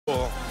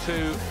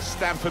to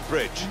Stamford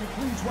Bridge.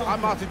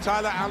 I'm Martin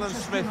Tyler, Alan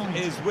Smith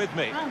is with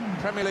me.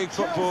 Premier League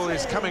football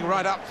is coming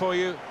right up for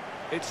you.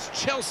 It's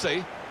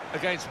Chelsea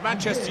against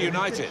Manchester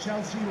United.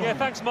 Yeah,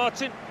 thanks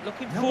Martin.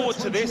 Looking forward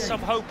to this. I'm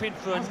hoping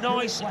for a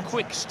nice,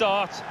 quick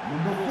start.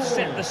 We'll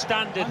set the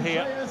standard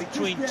here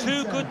between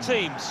two good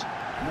teams.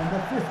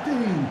 Number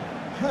 15,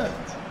 Kurt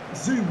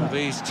Zuma.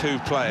 These two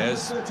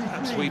players,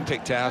 perhaps we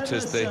picked out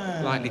as the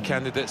likely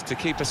candidates to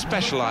keep a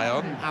special eye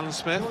on, Alan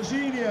Smith.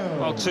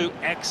 Well, two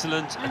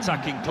excellent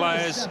attacking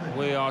players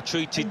we are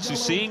treated to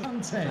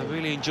seeing. They're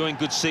really enjoying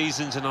good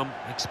seasons, and I'm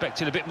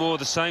expecting a bit more of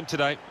the same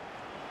today.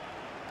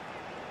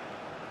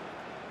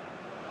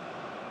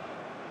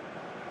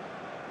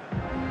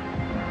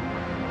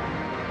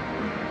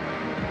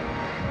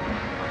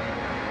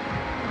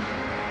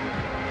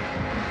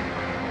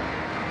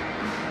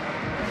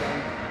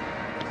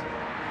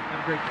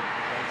 Great.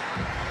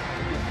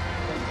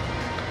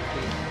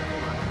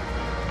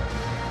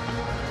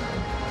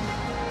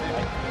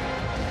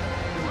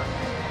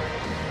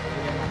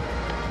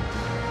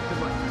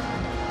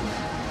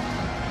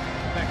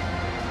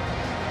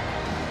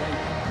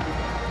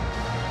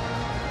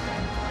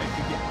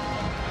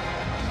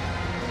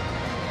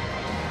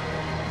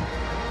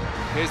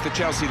 Here's the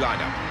Chelsea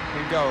lineup.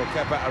 In goal,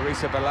 Kepa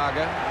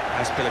Arrizabalaga.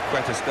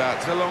 Azpilicueta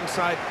starts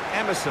alongside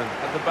Emerson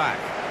at the back.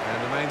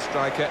 And the main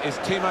striker is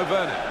Timo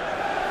Werner.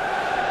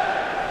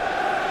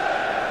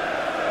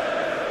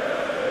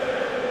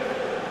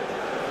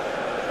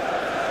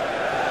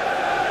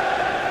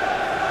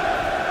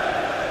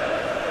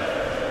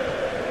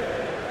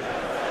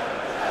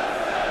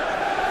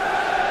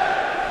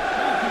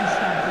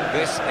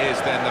 This is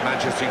then the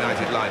Manchester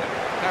United lineup.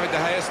 David De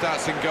Gea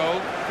starts in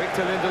goal.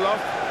 Victor Lindelof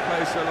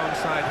plays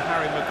alongside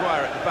Harry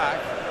Maguire at the back.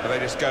 But they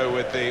just go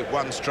with the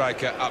one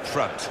striker up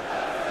front.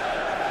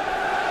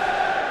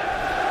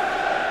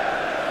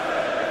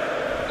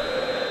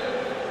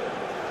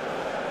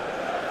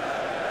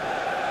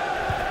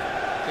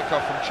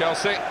 Kick-off from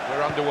Chelsea.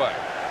 We're underway.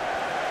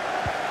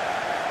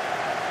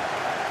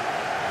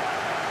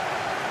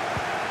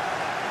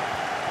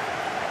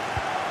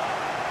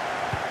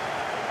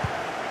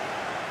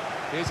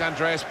 Here's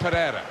Andreas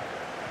Pereira.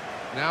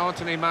 Now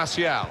Anthony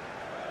Martial.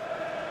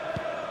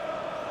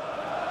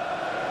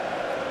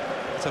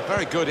 It's a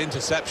very good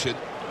interception.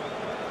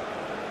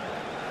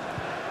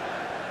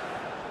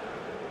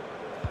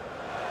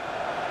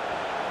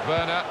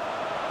 Werner.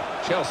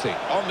 Chelsea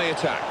on the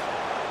attack.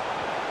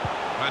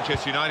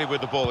 Manchester United with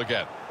the ball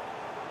again.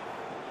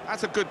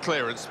 That's a good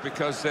clearance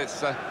because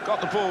it's got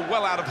the ball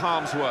well out of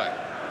harm's way.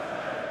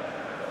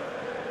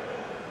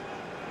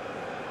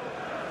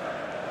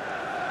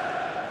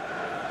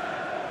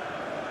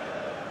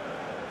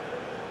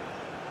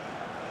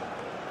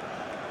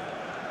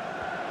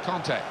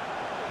 Conte.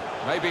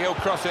 Maybe he'll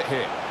cross it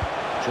here.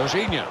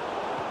 Jorginho.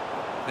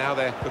 Now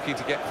they're looking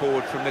to get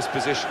forward from this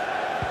position.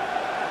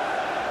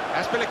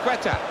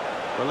 Azpilicueta.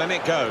 Well, in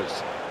it goes.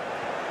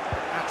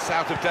 That's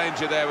out of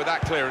danger there with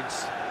that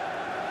clearance.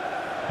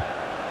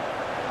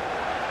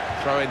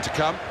 Throw in to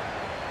come.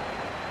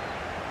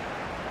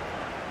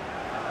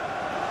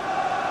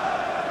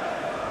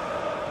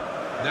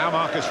 Now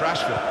Marcus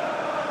Rashford.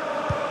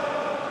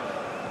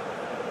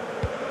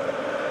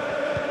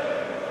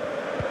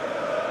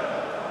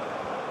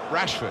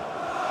 Rashford.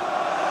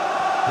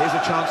 Here's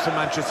a chance for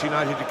Manchester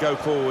United to go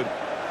forward.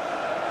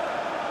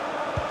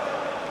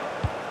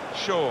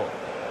 Shaw.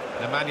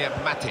 Nemanja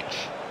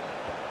Matic.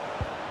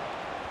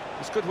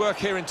 It's good work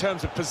here in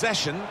terms of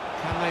possession.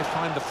 Can they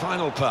find the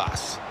final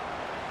pass?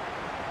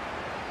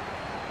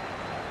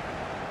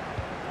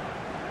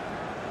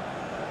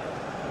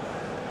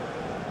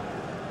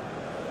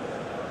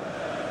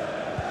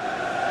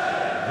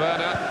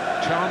 Werner.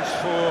 Chance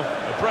for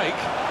a break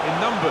in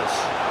numbers.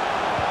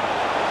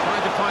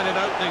 Trying to find an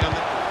opening on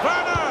the...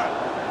 Werner!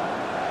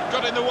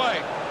 Got in the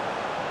way.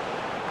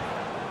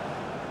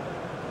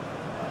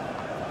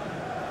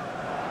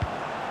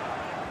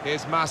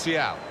 Here's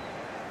Martial.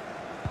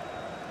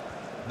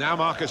 Now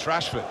Marcus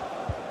Rashford.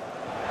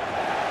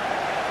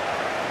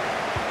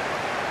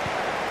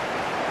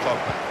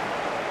 Pogba.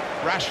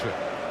 Rashford.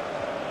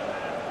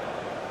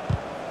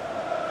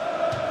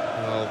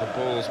 Well, the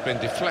ball's been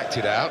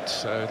deflected out,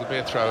 so it'll be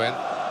a throw-in.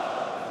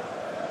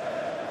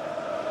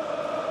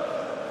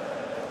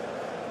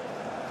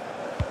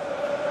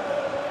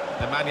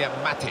 Nemanja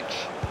Matic.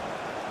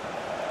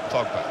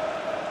 Pogba.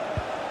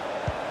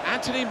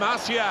 Anthony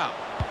Martial.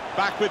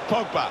 Back with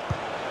Pogba.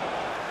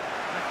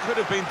 That could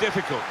have been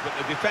difficult, but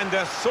the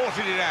defender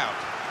sorted it out.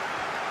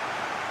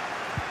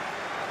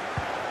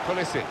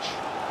 Pulisic.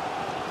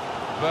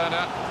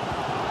 Werner.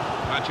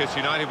 Manchester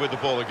United with the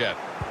ball again.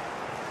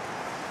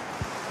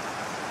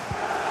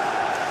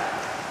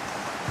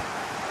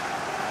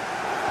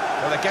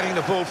 Well, they're getting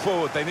the ball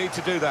forward. They need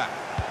to do that.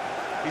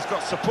 He's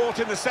got support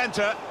in the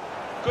centre.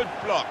 Good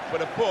block,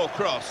 but a poor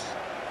cross.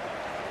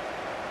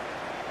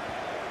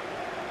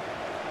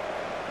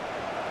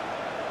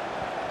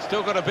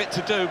 Still got a bit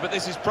to do, but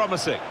this is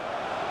promising.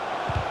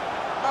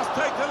 Must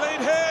take the lead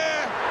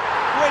here.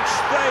 which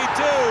they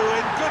do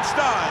in good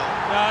style.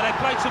 They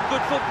played some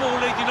good football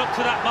leading up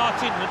to that,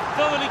 Martin, and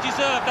thoroughly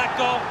deserved that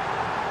goal.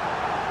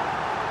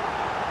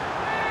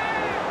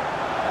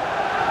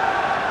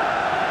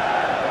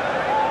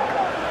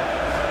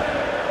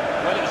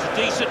 Well, it was a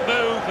decent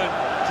move, and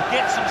to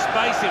get some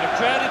space in a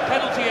crowded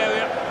penalty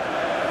area.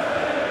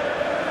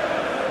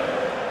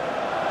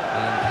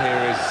 And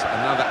here is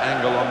another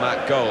angle on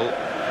that goal.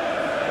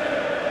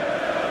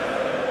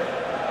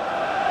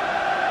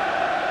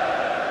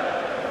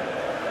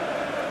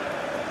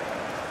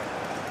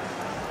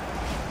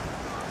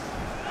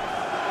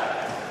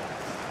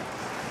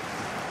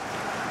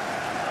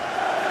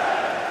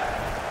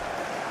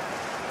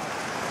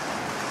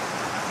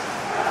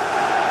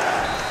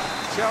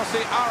 Chelsea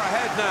are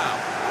ahead now.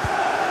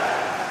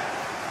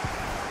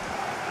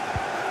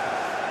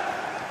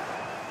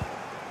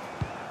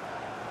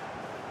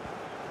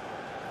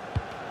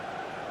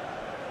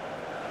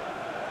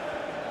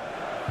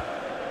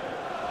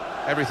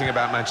 Everything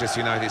about Manchester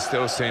United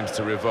still seems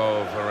to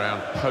revolve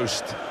around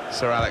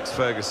post-Sir Alex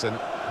Ferguson,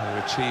 who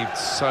achieved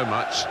so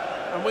much.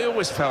 And we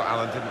always felt,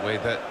 Alan, didn't we,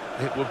 that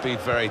it would be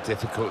very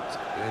difficult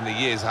in the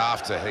years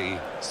after he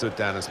stood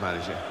down as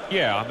manager.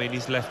 Yeah, I mean,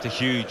 he's left a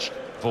huge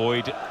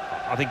void.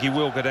 I think he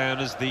will go down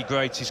as the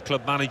greatest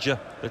club manager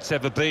that's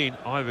ever been.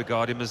 I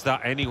regard him as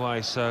that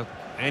anyway, so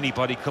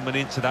anybody coming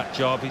into that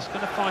job, he's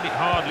going to find it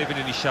hard living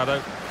in his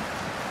shadow.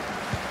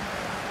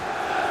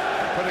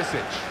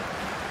 Prediksi.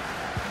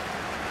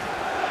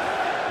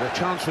 The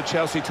chance for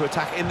Chelsea to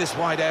attack in this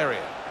wide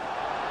area.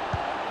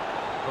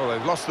 Oh,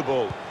 they've lost the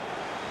ball.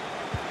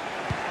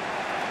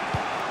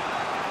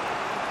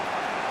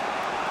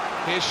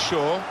 Here's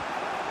Shaw.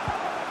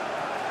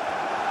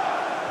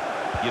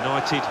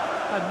 United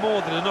had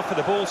more than enough of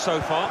the ball so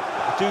far.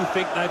 I do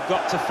think they've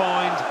got to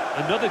find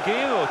another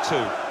gear or two.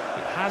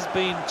 It has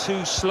been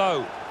too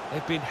slow.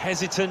 They've been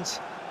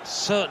hesitant.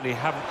 Certainly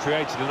haven't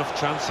created enough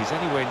chances,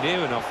 anywhere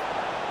near enough.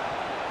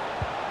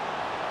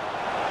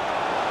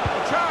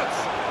 A chance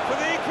for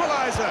the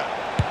equaliser.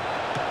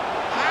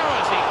 How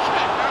has he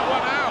kept that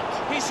one out?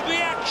 His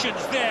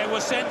reactions there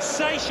were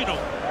sensational.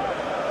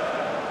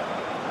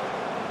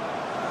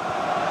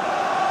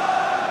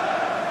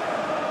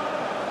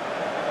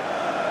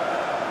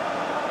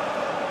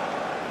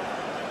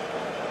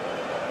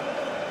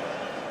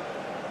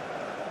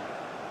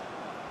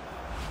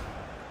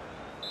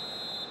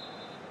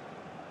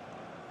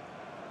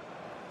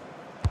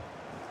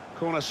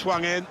 Corner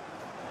swung in.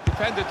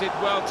 Defender did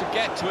well to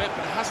get to it,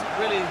 but hasn't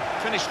really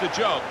finished the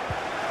job.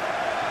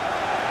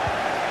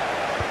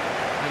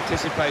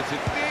 Anticipated.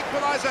 The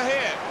equaliser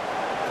here.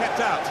 Kept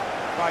out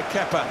by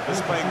Kepa, the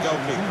Spain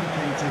goalkeeper.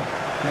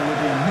 There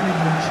will be a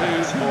minimum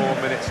 2 more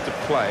minutes to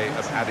play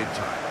of added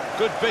time.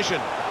 Good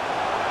vision.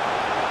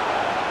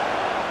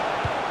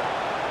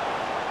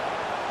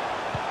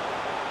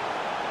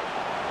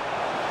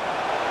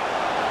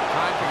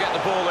 Time to get the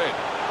ball in.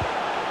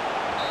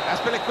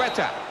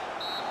 Azpilicueta.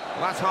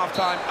 Well, that's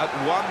half-time at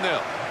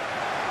 1-0.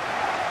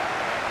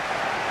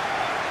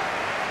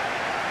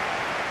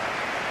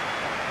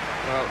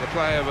 Well, the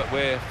player that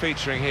we're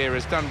featuring here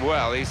has done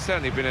well. He's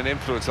certainly been an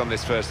influence on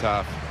this first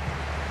half.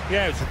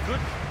 Yeah, it's a good...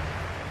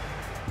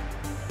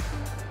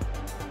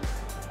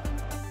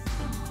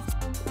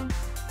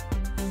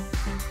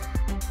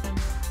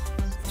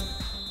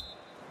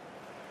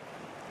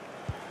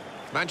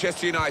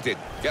 Manchester United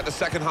get the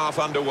second half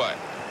underway.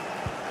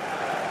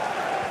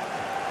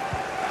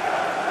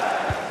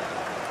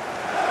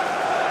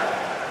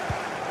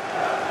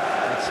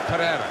 It's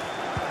Pereira.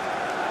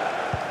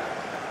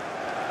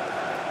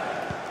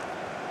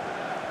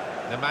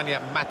 Nemanja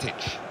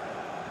Matic.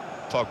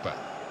 Pogba.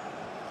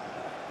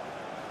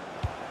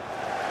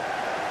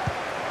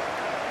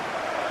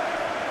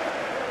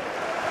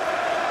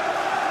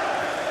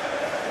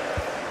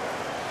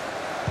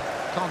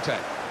 Conte.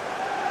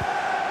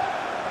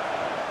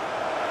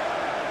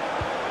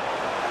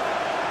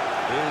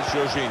 Here's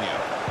Jorginho.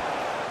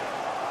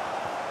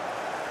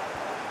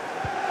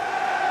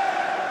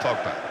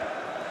 Pogba.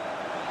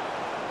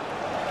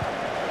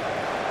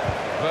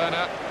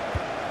 Werner.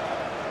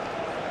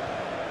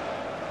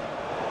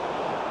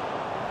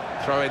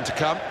 Throw in to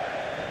come.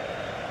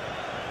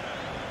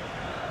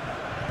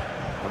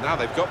 Well, now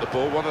they've got the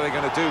ball, what are they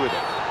going to do with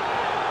it?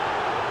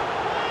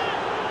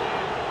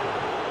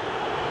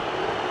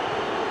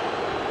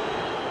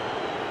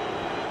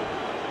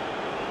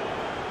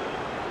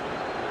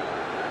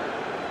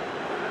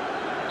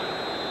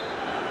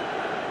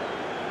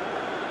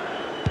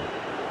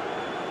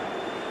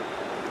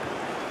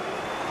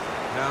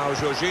 Now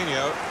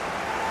Jorginho.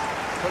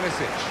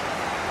 Pulisic.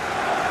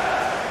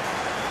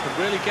 Could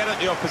really get at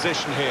the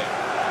opposition here.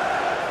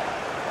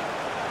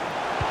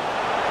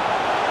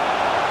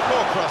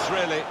 Poor cross,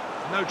 really.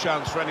 No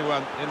chance for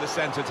anyone in the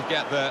centre to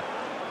get there.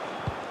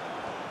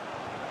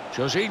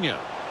 Jorginho.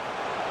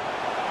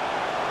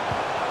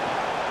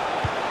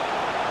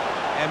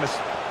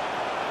 Emerson.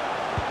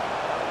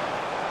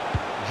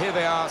 And here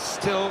they are,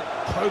 still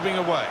probing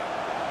away.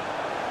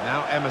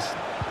 Now Emerson.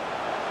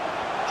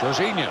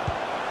 Jorginho.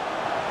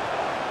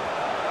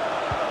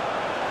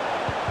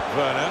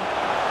 Werner.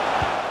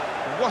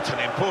 What an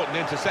important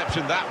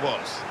interception that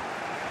was.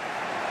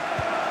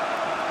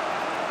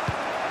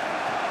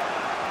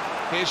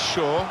 Here's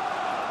Shaw.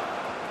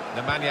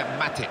 Nemanja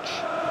Matic.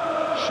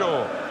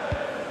 Shaw.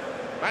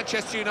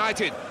 Manchester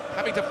United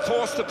having to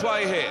force the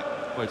play here.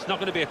 Well, it's not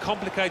going to be a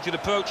complicated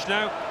approach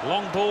now.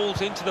 Long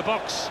balls into the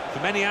box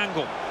from any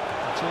angle.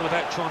 It's all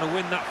about trying to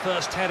win that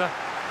first header.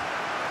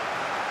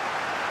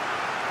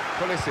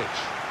 Pulisic.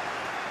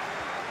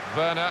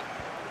 Werner.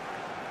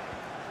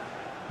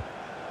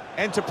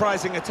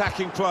 Enterprising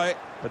attacking play,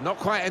 but not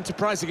quite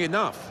enterprising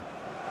enough.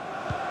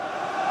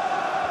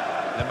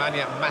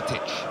 Nemanja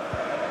Matic.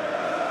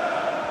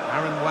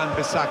 Aaron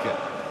Wan-Bissaka.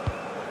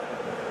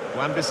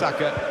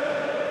 Wan-Bissaka.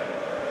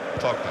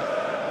 Pogba.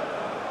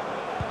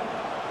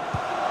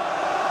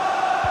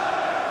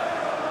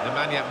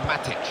 Nemanja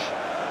Matic.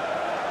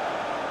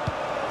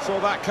 Saw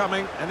that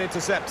coming and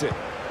intercepted.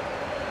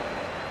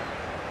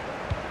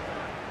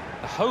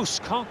 The hosts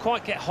can't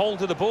quite get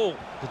hold of the ball.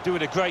 They're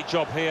doing a great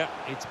job here.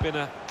 It's been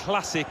a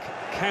classic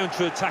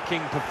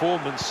counter-attacking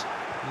performance.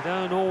 You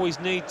don't always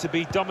need to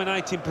be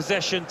dominating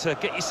possession to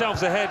get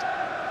yourselves ahead.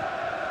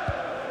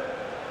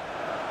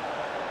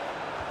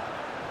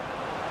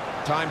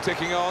 Time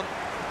ticking on.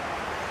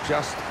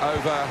 Just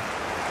over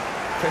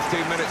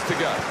 15 minutes to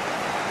go.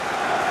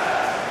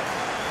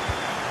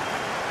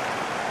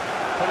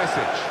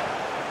 Pulisic.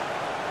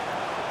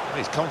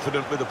 He's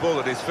confident with the ball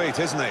at his feet,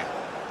 isn't he?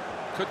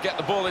 Could get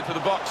the ball into the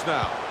box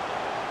now.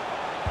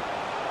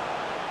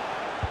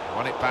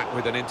 Won it back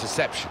with an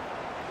interception.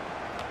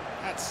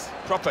 That's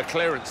proper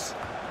clearance.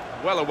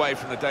 Well away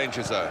from the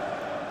danger zone.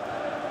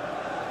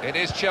 It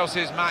is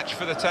Chelsea's match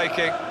for the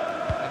taking,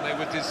 and they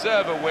would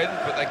deserve a win,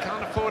 but they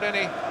can't afford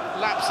any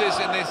lapses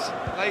in these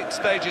late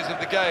stages of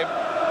the game.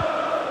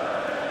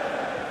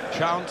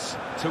 Chance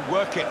to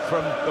work it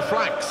from the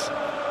flanks.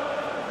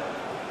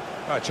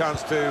 A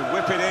chance to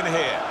whip it in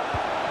here.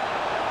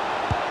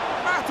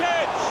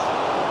 Matic!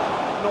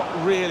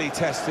 Not really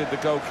tested the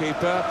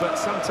goalkeeper, but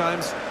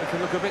sometimes it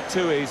can look a bit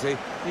too easy.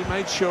 He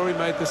made sure he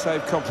made the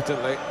save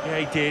competently. Yeah,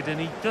 he did, and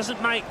he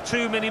doesn't make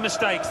too many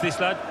mistakes, this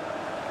lad.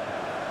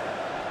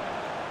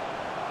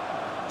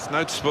 It's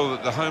noticeable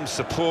that the home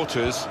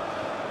supporters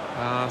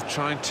are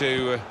trying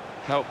to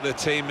help their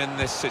team in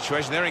this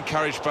situation. They're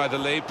encouraged by the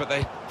lead, but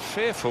they're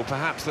fearful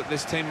perhaps that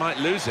this team might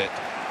lose it.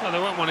 Well, they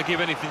won't want to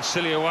give anything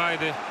silly away.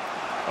 The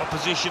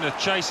opposition are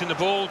chasing the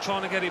ball,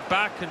 trying to get it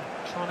back and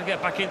trying to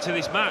get back into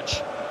this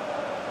match.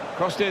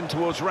 Crossed in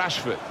towards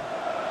Rashford.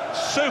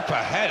 Super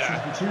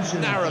header,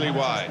 narrowly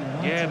wide.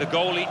 Yeah, the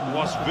goalie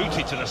was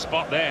rooted to the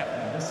spot there.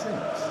 Number 6,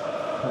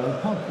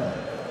 Paul Pogba.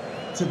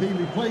 To be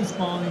replaced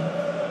by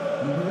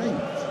number 8,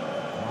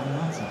 Juan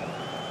Mata.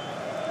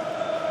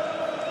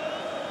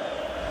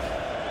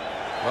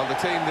 Well, the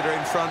team that are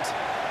in front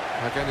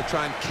are going to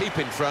try and keep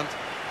in front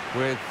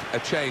with a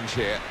change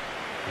here.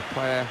 The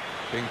player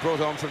being brought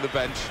on from the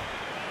bench.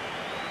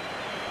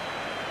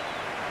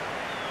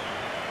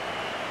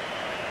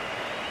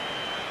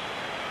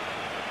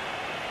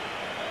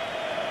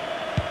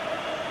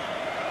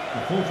 The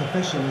fourth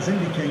official has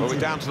indicated... Well, we're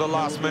down to the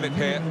last minute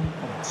here.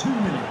 2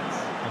 minutes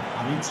of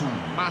added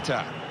time.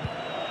 Mata.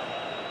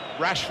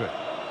 Rashford.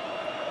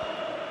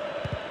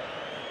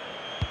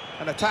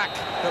 An attack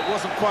that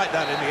wasn't quite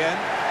that in the end.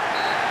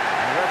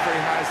 And the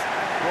referee has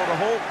brought a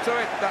halt to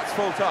it. That's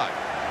full time.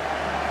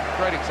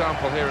 Great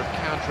example here of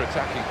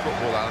counter-attacking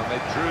football, Alan. They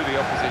drew the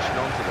opposition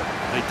onto them.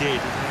 They did,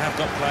 and they have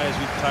got players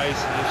with pace,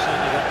 and they've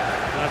certainly got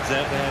lads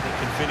out there that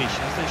can finish,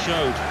 as they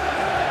showed.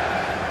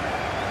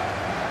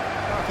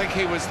 I think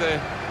he was the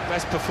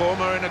best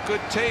performer in a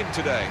good team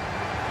today.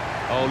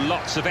 Oh,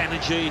 lots of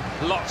energy,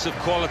 lots of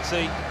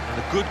quality, and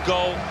a good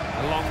goal,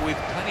 along with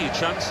plenty of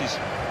chances.